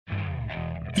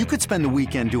You could spend the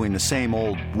weekend doing the same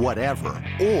old whatever,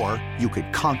 or you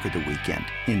could conquer the weekend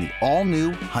in the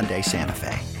all-new Hyundai Santa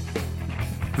Fe.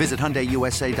 Visit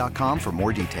HyundaiUSA.com for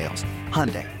more details.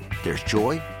 Hyundai, there's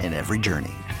joy in every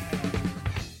journey.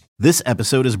 This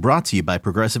episode is brought to you by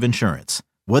Progressive Insurance.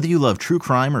 Whether you love true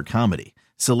crime or comedy,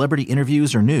 celebrity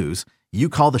interviews or news, you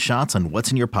call the shots on what's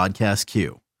in your podcast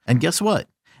queue. And guess what?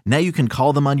 Now you can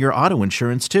call them on your auto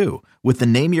insurance too with the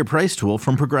Name Your Price tool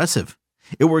from Progressive.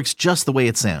 It works just the way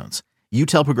it sounds. You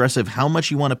tell Progressive how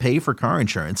much you want to pay for car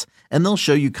insurance, and they'll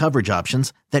show you coverage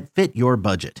options that fit your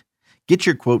budget. Get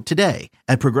your quote today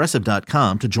at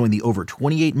Progressive.com to join the over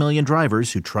 28 million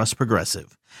drivers who trust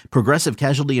Progressive. Progressive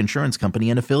Casualty Insurance Company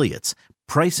and Affiliates.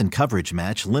 Price and coverage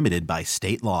match limited by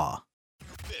state law.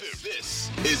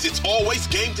 This is It's Always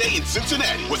Game Day in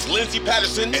Cincinnati with Lindsey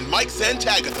Patterson and Mike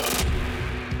Santagata.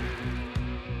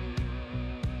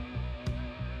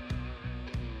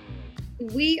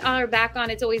 We are back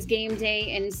on It's Always Game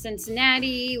Day in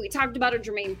Cincinnati. We talked about it.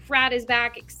 Jermaine Pratt is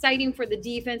back. Exciting for the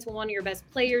defense when one of your best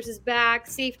players is back.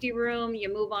 Safety room.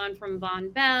 You move on from Von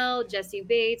Bell, Jesse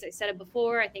Bates. I said it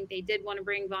before. I think they did want to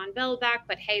bring Von Bell back,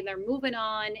 but hey, they're moving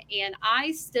on. And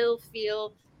I still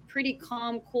feel pretty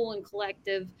calm, cool, and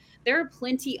collective. There are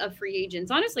plenty of free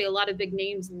agents. Honestly, a lot of big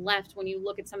names left when you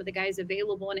look at some of the guys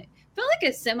available. And it felt like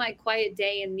a semi-quiet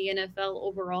day in the NFL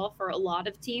overall for a lot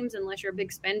of teams, unless you're a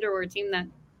big spender or a team that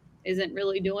isn't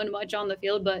really doing much on the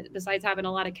field, but besides having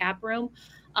a lot of cap room.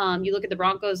 You look at the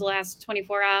Broncos last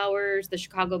 24 hours, the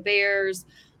Chicago Bears.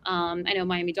 I know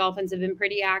Miami Dolphins have been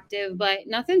pretty active, but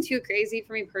nothing too crazy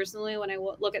for me personally when I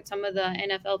look at some of the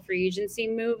NFL free agency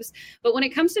moves. But when it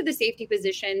comes to the safety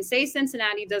position, say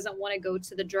Cincinnati doesn't want to go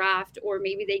to the draft, or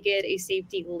maybe they get a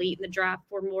safety late in the draft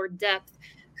for more depth.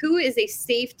 Who is a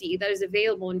safety that is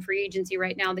available in free agency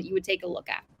right now that you would take a look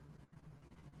at?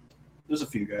 There's a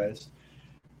few guys.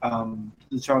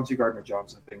 The Chauncey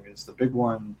Gardner-Johnson thing is the big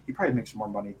one. He probably makes more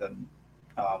money than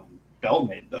Bell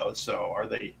made, though. So are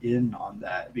they in on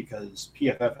that? Because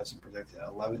PFF has him predicted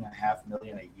 $11.5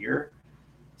 million a year.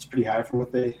 It's pretty high for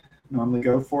what they normally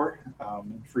go for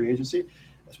in free agency.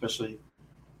 Especially,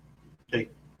 they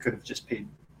could have just paid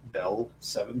Bell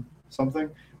 $7 something.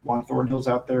 Juan Thornhill's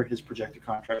out there. His projected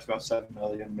contract's about $7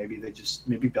 million. Maybe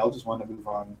Bell just wanted to move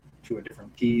on to a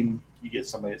different team. You get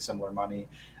somebody at similar money.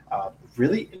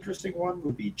 Really interesting one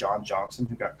would be John Johnson,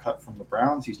 who got cut from the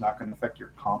Browns. He's not going to affect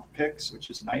your comp picks, which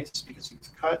is nice because he was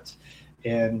cut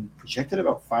and projected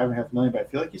about $5.5 million. But I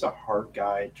feel like he's a hard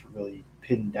guy to really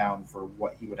pin down for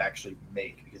what he would actually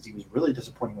make, because he was really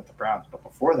disappointing with the Browns. But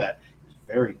before that, he was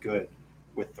very good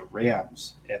with the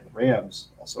Rams, and the Rams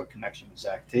also a connection with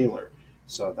Zach Taylor.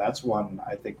 So that's one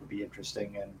I think would be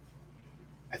interesting, and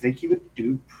I think he would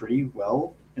do pretty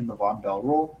well in the Von Bell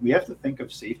role. We have to think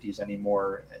of safeties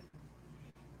anymore.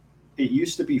 It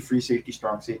used to be free safety,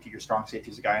 strong safety. Your strong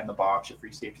safety is a guy in the box. Your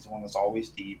free safety is one that's always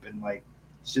deep, and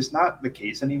it's just not the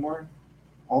case anymore.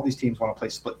 All these teams want to play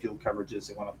split field coverages.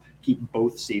 They want to keep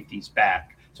both safeties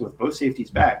back. So with both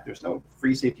safeties back, there's no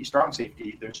free safety, strong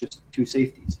safety. There's just two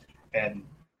safeties, and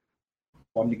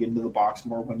one to get into the box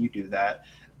more when you do that.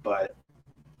 But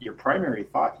your primary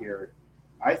thought here,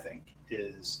 I think,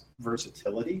 is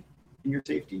versatility in your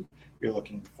safety. You're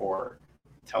looking for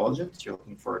intelligence. You're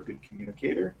looking for a good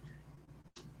communicator.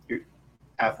 Your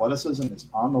athleticism is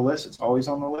on the list. It's always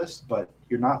on the list, but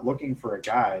you're not looking for a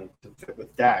guy to fit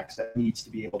with Dax that needs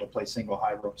to be able to play single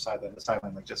high rope sideline to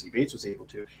sideline like Jesse Bates was able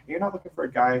to. And you're not looking for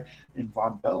a guy in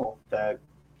Von Bell that,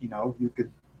 you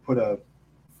could put a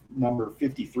number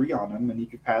 53 on him and he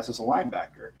could pass as a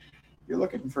linebacker. You're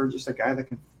looking for just a guy that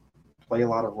can play a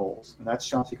lot of roles, and that's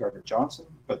Chauncey Gardner-Johnson.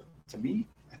 But to me,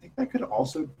 I think that could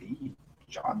also be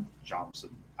John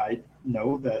Johnson. I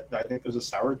know that I think there's a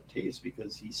sour taste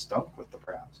because he stunk with the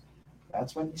Browns.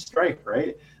 That's when you strike,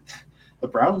 right? The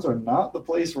Browns are not the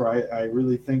place where I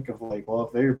really think of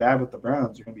if they're bad with the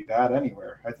Browns, they're going to be bad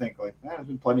anywhere. I think there's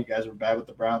been plenty of guys who were bad with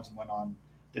the Browns and went on,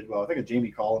 did well. I think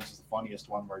Jamie Collins is the funniest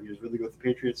one, where he was really good with the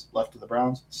Patriots, left to the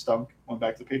Browns, stunk, went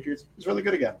back to the Patriots, he's really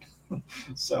good again.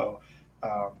 So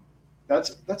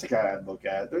that's a guy I'd look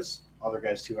at. There's other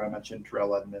guys too. I mentioned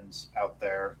Terrell Edmonds out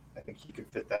there. I think he could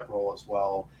fit that role as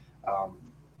well.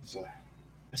 So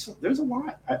there's a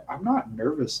lot. I'm not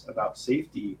nervous about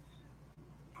safety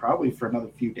probably for another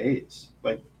few days.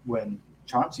 Like when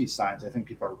Chauncey signs, I think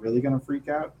people are really going to freak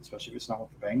out, especially if it's not with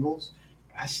the Bengals.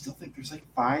 But I still think there's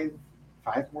five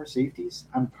more safeties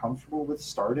I'm comfortable with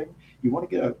starting. You want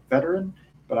to get a veteran,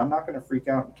 but I'm not going to freak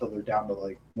out until they're down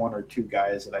to one or two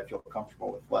guys that I feel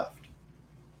comfortable with left.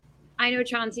 I know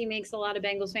Chauncey makes a lot of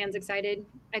Bengals fans excited.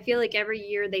 I feel like every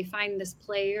year they find this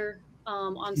player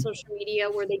on social media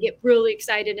where they get really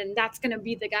excited and that's going to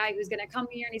be the guy who's going to come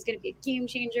here and he's going to be a game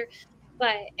changer.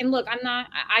 And look,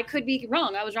 I could be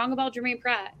wrong. I was wrong about Jermaine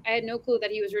Pratt. I had no clue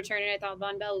that he was returning. I thought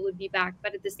Von Bell would be back.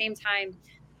 But at the same time,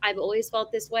 I've always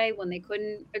felt this way when they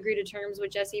couldn't agree to terms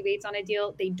with Jesse Bates on a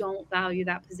deal. They don't value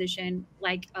that position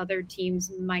like other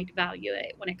teams might value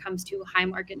it when it comes to high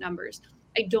market numbers.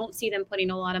 I don't see them putting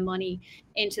a lot of money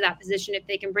into that position. If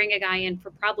they can bring a guy in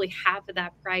for probably half of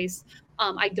that price,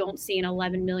 I don't see an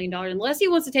 $11 million unless he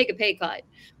wants to take a pay cut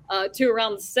to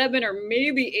around $7 or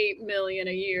maybe $8 million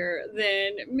a year.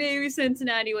 Then maybe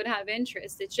Cincinnati would have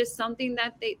interest. It's just something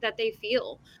that they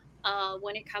feel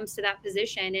when it comes to that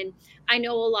position. And I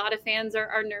know a lot of fans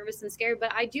are nervous and scared,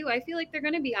 but I feel like they're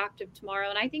going to be active tomorrow.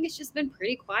 And I think it's just been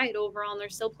pretty quiet overall. And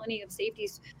there's still plenty of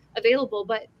safeties available,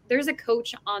 but there's a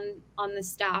coach on the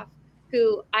staff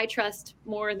who I trust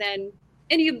more than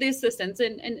any of the assistants.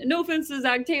 And no offense to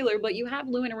Zach Taylor, but you have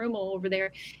Lou Anarumo over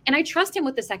there. And I trust him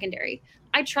with the secondary.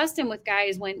 I trust him with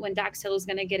guys when Dax Hill is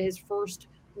going to get his first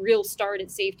real start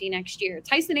at safety next year.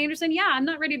 Tyson Anderson, I'm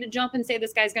not ready to jump and say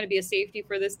this guy's going to be a safety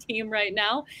for this team right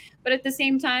now. But at the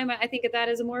same time, I think of that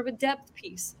as more of a depth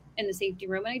piece in the safety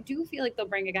room. And I do feel like they'll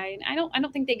bring a guy in. I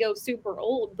don't think they go super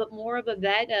old, but more of a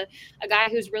vet, a guy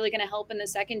who's really going to help in the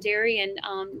secondary. And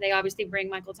they obviously bring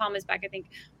Michael Thomas back. I think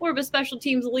more of a special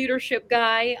teams leadership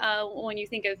guy when you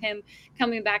think of him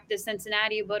coming back to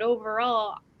Cincinnati. But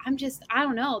overall, I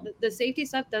don't know. The safety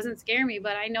stuff doesn't scare me,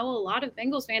 but I know a lot of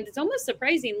Bengals fans, it's almost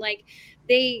surprising. Like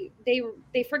they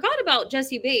forgot about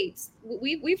Jesse Bates.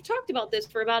 We've talked about this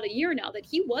for about a year now, that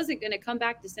he wasn't going to come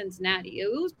back to Cincinnati.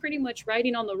 It was pretty much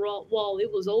writing on the wall.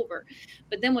 It was over.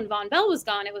 But then when Von Bell was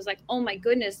gone, it was like, oh my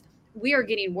goodness, we are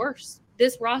getting worse.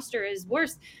 This roster is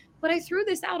worse. But I threw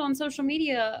this out on social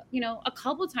media, a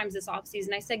couple of times this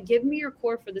offseason. I said, give me your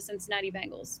core for the Cincinnati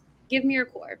Bengals. Give me your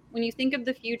core. When you think of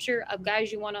the future of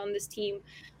guys you want on this team,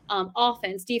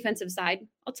 offense, defensive side,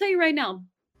 I'll tell you right now,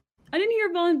 I didn't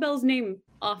hear Von Bell's name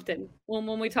often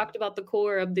when we talked about the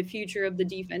core of the future of the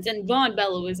defense. And Von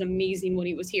Bell was amazing when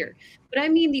he was here. But I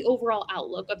mean the overall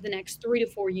outlook of the next 3 to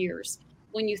 4 years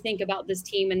when you think about this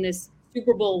team and this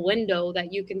Super Bowl window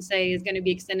that you can say is going to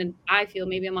be extended. I feel,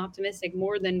 maybe I'm optimistic,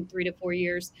 more than 3 to 4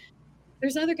 years.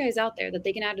 There's other guys out there that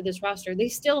they can add to this roster. They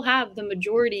still have the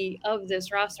majority of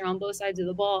this roster on both sides of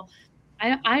the ball.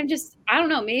 I don't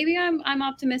know. Maybe I'm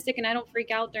optimistic and I don't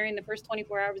freak out during the first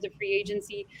 24 hours of free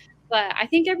agency, but I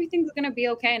think everything's going to be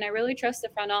okay. And I really trust the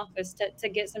front office to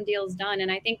get some deals done.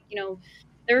 And I think,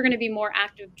 they're going to be more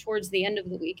active towards the end of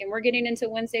the week. And we're getting into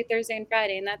Wednesday, Thursday, and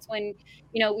Friday. And that's when,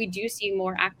 we do see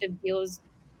more active deals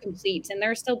complete. And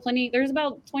there's still there's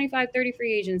about 25, 30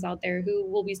 free agents out there who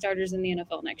will be starters in the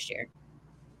NFL next year.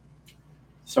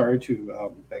 Sorry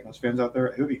to Bengals fans out there.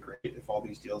 It would be great if all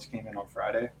these deals came in on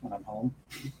Friday when I'm home.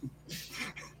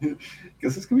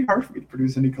 Because it's going to be hard for me to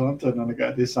produce any content on a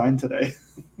guy they signed today.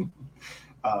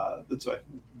 That's why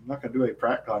I'm not going to do any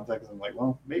Pratt content because I'm like,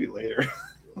 well, maybe later.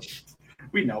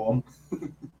 We know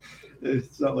him.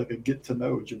 It's not like a get to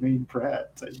know Jermaine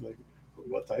Pratt. It's like,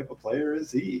 what type of player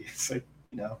is he? It's like,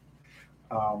 I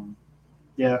don't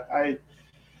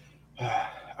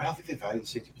think they value the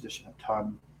safety position a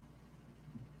ton.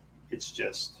 It's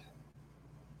just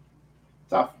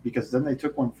tough because then they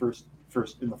took one first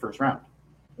in the first round.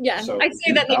 Yeah, so I'd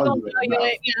say that they don't value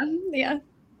it. Yeah.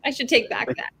 I should take back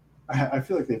that. I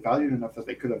feel like they valued enough that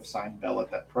they could have signed Bell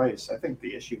at that price. I think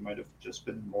the issue might have just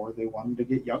been more they wanted to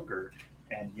get younger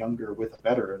with a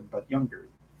veteran, but younger.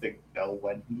 I think Bell,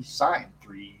 when he signed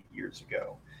 3 years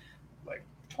ago, like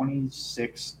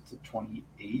 26 to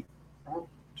 28. I don't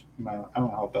know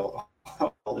how Bell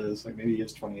is. Like maybe he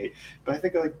is 28, but I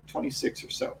think like 26 or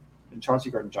so. And Chauncey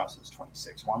Gardner-Johnson is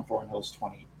 26. Juan Thornhill's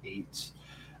 28.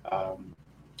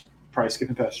 Probably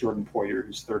skipping past Jordan Poyer,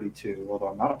 who's 32, although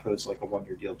I'm not opposed to like a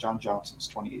one-year deal. John Johnson's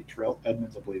 28. Terrell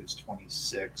Edmonds, I believe, is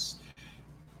 26.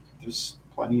 There's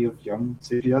plenty of young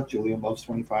safety out. Julian Love's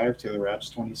 25. Taylor Rapp's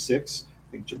 26.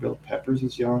 I think Jabril Peppers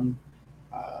is young.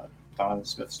 Donovan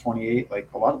Smith's 28. Like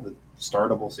a lot of the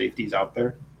startable safeties out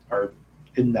there are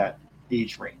in that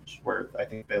age range where I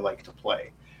think they like to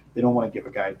play. They don't want to give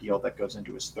a guy a deal that goes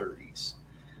into his 30s.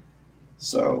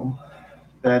 So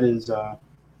that is I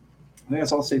think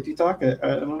that's all safety talk. I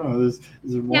don't know. Is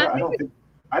there more? Yeah,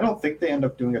 I don't think they end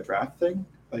up doing a draft thing.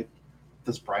 Like,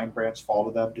 does Brian Branch fall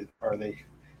to them? Do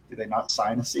they not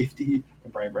sign a safety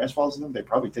and Brian Branch falls to them? They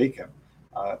probably take him.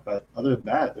 But other than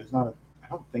that, I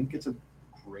don't think it's a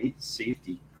great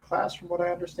safety class from what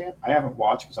I understand. I haven't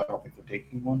watched because I don't think they're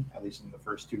taking one, at least in the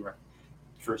first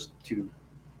two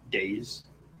days.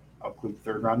 I'll include the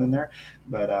third round in there.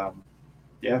 But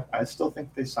I still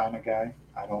think they sign a guy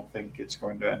I don't think it's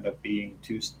going to end up being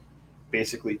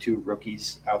basically two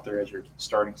rookies out there as your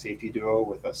starting safety duo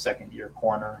with a second-year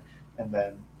corner, and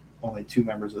then only two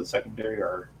members of the secondary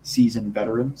are seasoned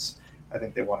veterans. I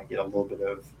think they want to get a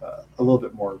little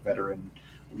bit more veteran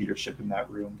leadership in that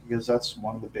room, because that's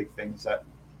one of the big things that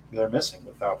they're missing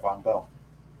without Von Bell.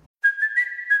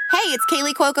 Hey, it's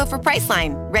Kaylee Cuoco for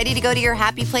Priceline. Ready to go to your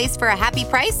happy place for a happy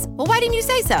price? Well, why didn't you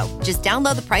say so? Just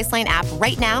download the Priceline app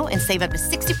right now and save up to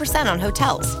 60% on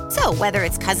hotels. So whether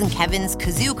it's Cousin Kevin's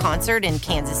Kazoo Concert in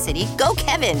Kansas City, go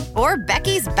Kevin, or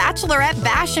Becky's Bachelorette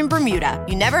Bash in Bermuda,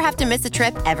 you never have to miss a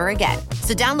trip ever again.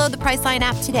 So download the Priceline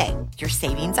app today. Your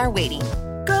savings are waiting.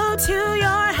 Go to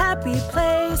your happy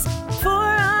place for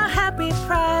a happy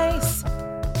price.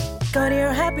 Go to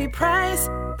your happy price,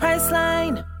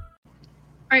 Priceline.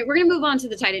 All right, we're going to move on to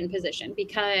the tight end position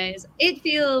because it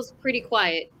feels pretty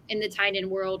quiet in the tight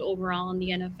end world overall in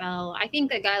the NFL. I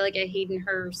think a guy like a Hayden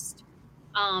Hurst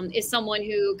is someone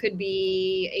who could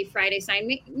be a Friday sign,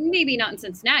 maybe not in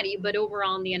Cincinnati, but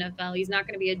overall in the NFL. He's not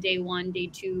going to be a day one, day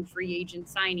two free agent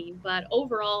signing. But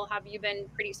overall, have you been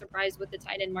pretty surprised with the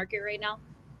tight end market right now?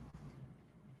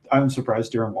 I'm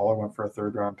surprised Darren Waller went for a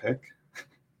third-round pick.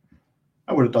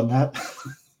 I would have done that.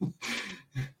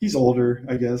 He's older,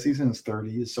 I guess. He's in his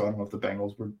 30s, so I don't know if the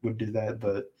Bengals would do that.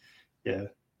 But, yeah,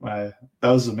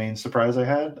 that was the main surprise I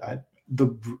had.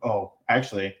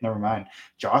 Actually, never mind.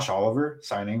 Josh Oliver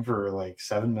signing for like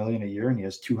 $7 million a year, and he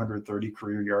has 230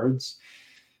 career yards.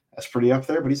 That's pretty up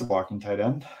there, but he's a blocking tight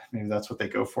end. Maybe that's what they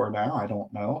go for now. I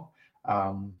don't know.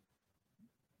 I've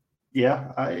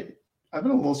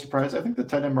been a little surprised. I think the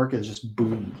tight end market has just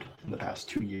boomed in the past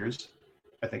 2 years.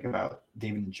 I think about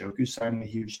David Njoku signing a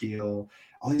huge deal.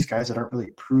 All these guys that aren't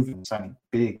really proven signing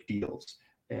big deals.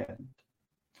 And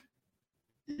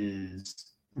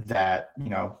is that,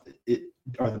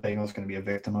 are the Bengals going to be a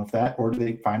victim of that? Or do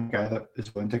they find a guy that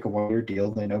is willing to take a 1-year deal?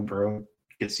 They know Burrow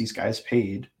gets these guys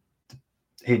paid.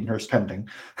 Hayden Hurst pending.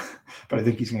 But I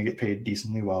think he's going to get paid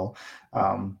decently well.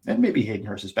 And maybe Hayden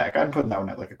Hurst is back. I'm putting that one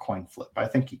at like a coin flip. I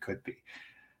think he could be.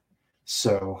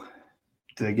 So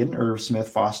do they get an Irv Smith,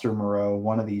 Foster Moreau,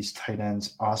 one of these tight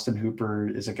ends? Austin Hooper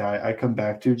is a guy I come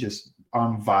back to just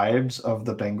on vibes of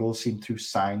the Bengals seem to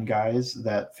sign guys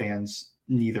that fans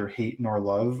neither hate nor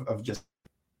love, of just,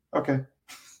 okay.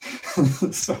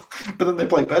 But then they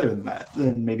play better than that.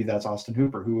 Then maybe that's Austin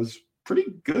Hooper, who was pretty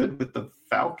good with the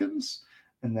Falcons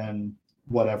and then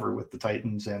whatever with the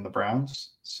Titans and the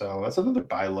Browns. So that's another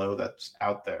buy low that's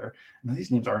out there. And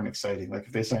these names aren't exciting. Like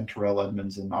if they sign Terrell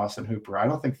Edmonds and Austin Hooper, I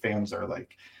don't think fans are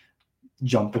like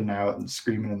jumping out and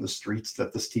screaming in the streets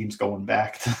that this team's going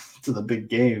back to the big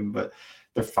game, but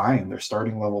they're fine. They're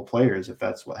starting level players if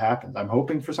that's what happens. I'm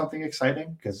hoping for something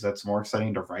exciting because that's more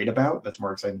exciting to write about. That's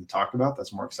more exciting to talk about.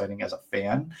 That's more exciting as a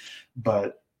fan.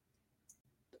 But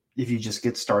if you just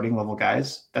get starting level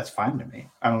guys, that's fine to me.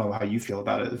 I don't know how you feel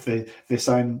about it. If they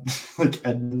sign like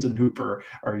Edmonds and Hooper,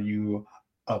 are you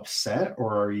upset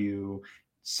or are you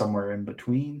somewhere in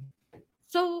between?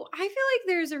 So I feel like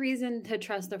there's a reason to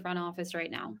trust the front office right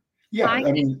now. Yeah,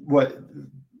 I mean, what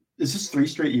is this 3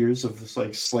 straight years of this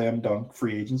like slam dunk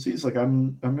free agencies? Like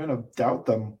I'm gonna doubt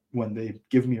them when they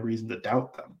give me a reason to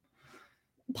doubt them.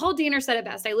 Paul Diener said it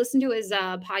best. I listened to his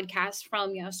podcast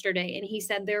from yesterday, and he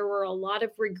said there were a lot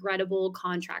of regrettable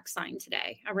contracts signed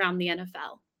today around the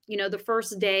NFL. The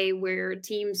first day where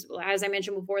teams, as I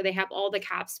mentioned before, they have all the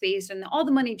cap space and all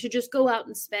the money to just go out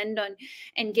and spend on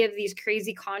and give these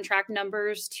crazy contract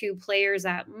numbers to players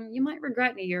that you might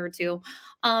regret in a year or two.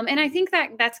 And I think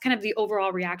that's kind of the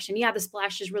overall reaction. Yeah, the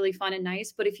splash is really fun and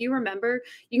nice. But if you remember,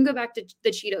 you can go back to the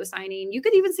Cheeto signing. You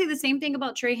could even say the same thing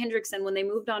about Trey Hendrickson when they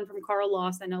moved on from Carl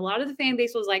Lawson. A lot of the fan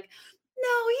base was like,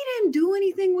 no, he didn't do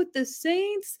anything with the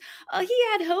Saints. He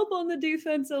had help on the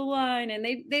defensive line, and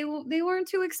they weren't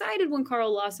too excited when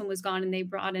Carl Lawson was gone and they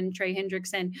brought in Trey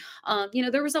Hendrickson.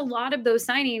 There was a lot of those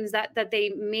signings that they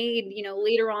made,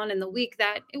 later on in the week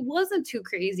that it wasn't too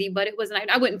crazy, but it wasn't.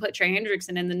 I wouldn't put Trey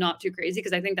Hendrickson in the not too crazy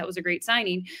because I think that was a great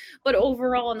signing. But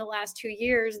overall, in the last 2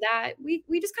 years, that we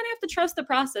just kind of have to trust the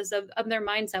process of their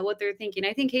mindset, what they're thinking.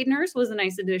 I think Hayden Hurst was a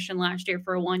nice addition last year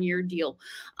for a 1-year deal.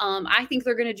 I think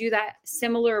they're going to do that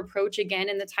similar approach again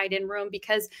in the tight end room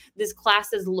because this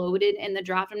class is loaded in the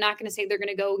draft. I'm not going to say they're going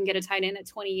to go and get a tight end at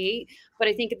 28, but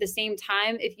I think at the same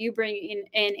time, if you bring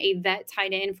in a vet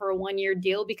tight end for a 1-year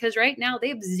deal, because right now they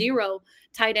have 0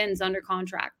 tight ends under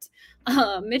contract.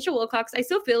 Mitchell Wilcox, I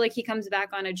still feel like he comes back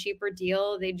on a cheaper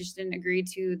deal. They just didn't agree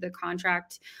to the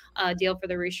contract deal for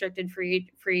the restricted free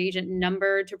agent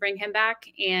number to bring him back,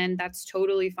 and that's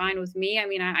totally fine with me. I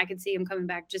mean, I could see him coming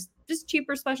back just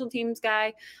cheaper special teams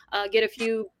guy, get a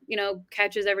few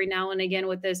catches every now and again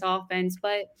with this offense.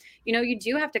 But you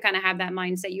do have to kind of have that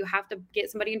mindset. You have to get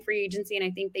somebody in free agency, and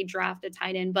I think they draft a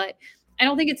tight end, but I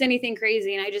don't think it's anything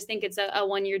crazy. And I just think it's a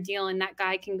 1-year deal, and that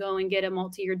guy can go and get a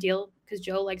multi-year deal because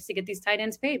Joe likes to get these tight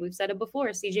ends paid. We've said it before.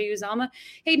 CJ Uzama,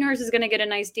 Hayden Hurst is going to get a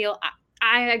nice deal.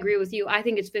 I agree with you. I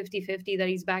think it's 50-50 that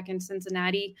he's back in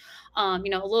Cincinnati. A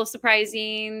little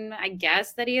surprising, I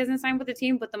guess, that he hasn't signed with the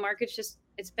team, but the market's just,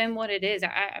 it's been what it is.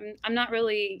 I'm not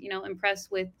really,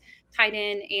 impressed with tight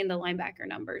end and the linebacker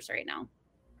numbers right now.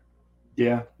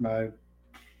 Yeah,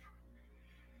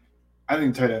 I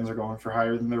think tight ends are going for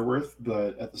higher than they're worth,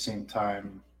 but at the same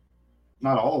time,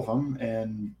 not all of them.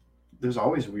 And there's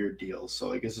always weird deals.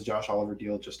 So is the Josh Oliver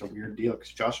deal just a weird deal? Because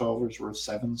Josh Oliver's worth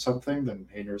 7 something, then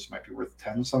Hayden Hurst might be worth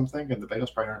 10 something, and the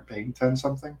Bengals probably aren't paying 10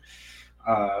 something.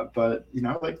 But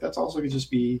that's also could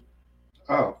just be,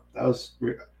 oh, that was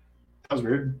weird. That was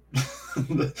weird.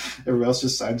 Everybody else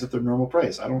just signs at their normal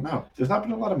price. I don't know. There's not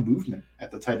been a lot of movement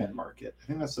at the tight end market. I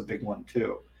think that's the big one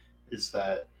too, is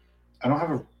that I don't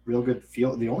have a real good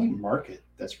feel. The only market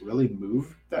that's really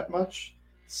moved that much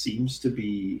seems to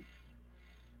be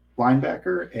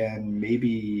linebacker and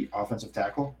maybe offensive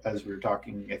tackle. As we were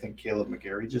talking, I think Caleb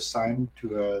McGarry just signed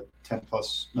to a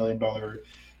 $10+ million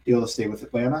deal to stay with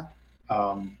Atlanta.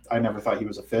 I never thought he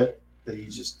was a fit. That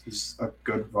he's a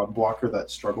good run blocker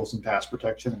that struggles in pass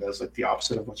protection, and that's the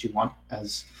opposite of what you want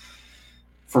as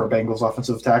for a Bengals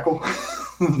offensive tackle.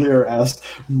 They're asked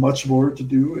much more to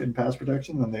do in pass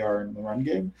protection than they are in the run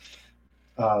game.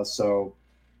 So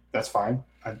that's fine.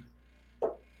 I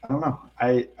don't know.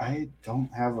 I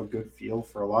don't have a good feel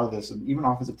for a lot of this. And even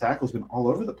offensive tackle has been all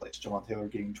over the place. Jawan Taylor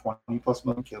getting $20+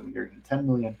 million, Caleb McGarry getting $10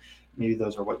 million. Maybe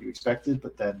those are what you expected,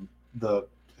 but then the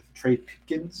Trey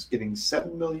Pipkins getting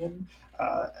 $7 million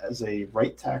as a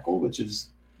right tackle, which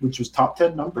was top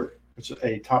 10 number, which is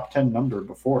a top 10 number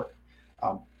before.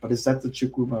 But is that the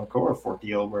Chukwuma Okorafor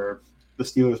deal where the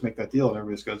Steelers make that deal and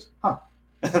everybody just goes, huh?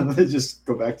 And they just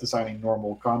go back to signing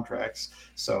normal contracts.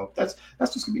 So that's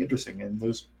just gonna be interesting. And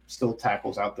there's still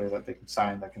tackles out there that they can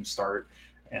sign that can start.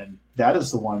 And that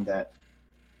is the one that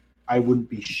I wouldn't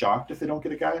be shocked if they don't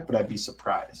get a guy, but I'd be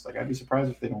surprised. I'd be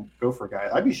surprised if they don't go for a guy.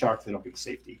 I'd be shocked if they don't get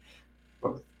safety.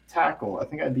 But with tackle, I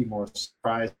think I'd be more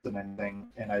surprised than anything.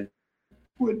 And I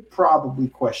would probably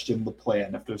question the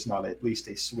plan if there's not at least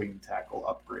a swing tackle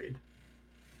upgrade.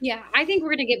 Yeah, I think we're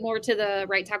going to get more to the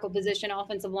right tackle position,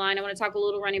 offensive line. I want to talk a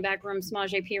little running back room,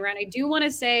 Samaje Perine. I do want to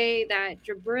say that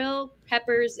Jabril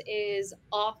Peppers is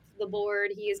off the board.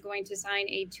 He is going to sign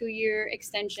a 2-year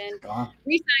extension,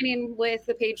 re-signing with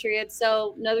the Patriots.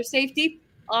 So another safety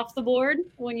off the board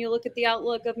when you look at the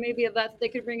outlook of maybe a vet that they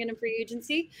could bring in free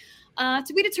agency.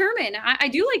 To be determined. I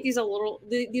do like these little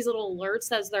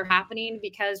alerts as they're happening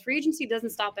because free agency doesn't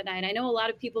stop at night. I know a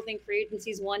lot of people think free agency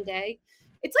is one day.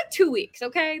 It's like 2 weeks,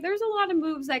 okay? There's a lot of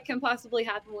moves that can possibly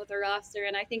happen with the roster,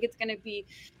 and I think it's going to be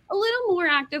a little more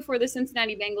active for the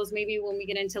Cincinnati Bengals maybe when we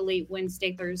get into late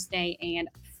Wednesday, Thursday, and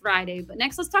Friday. But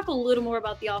next, let's talk a little more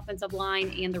about the offensive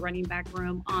line and the running back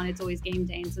room on It's Always Game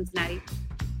Day in Cincinnati.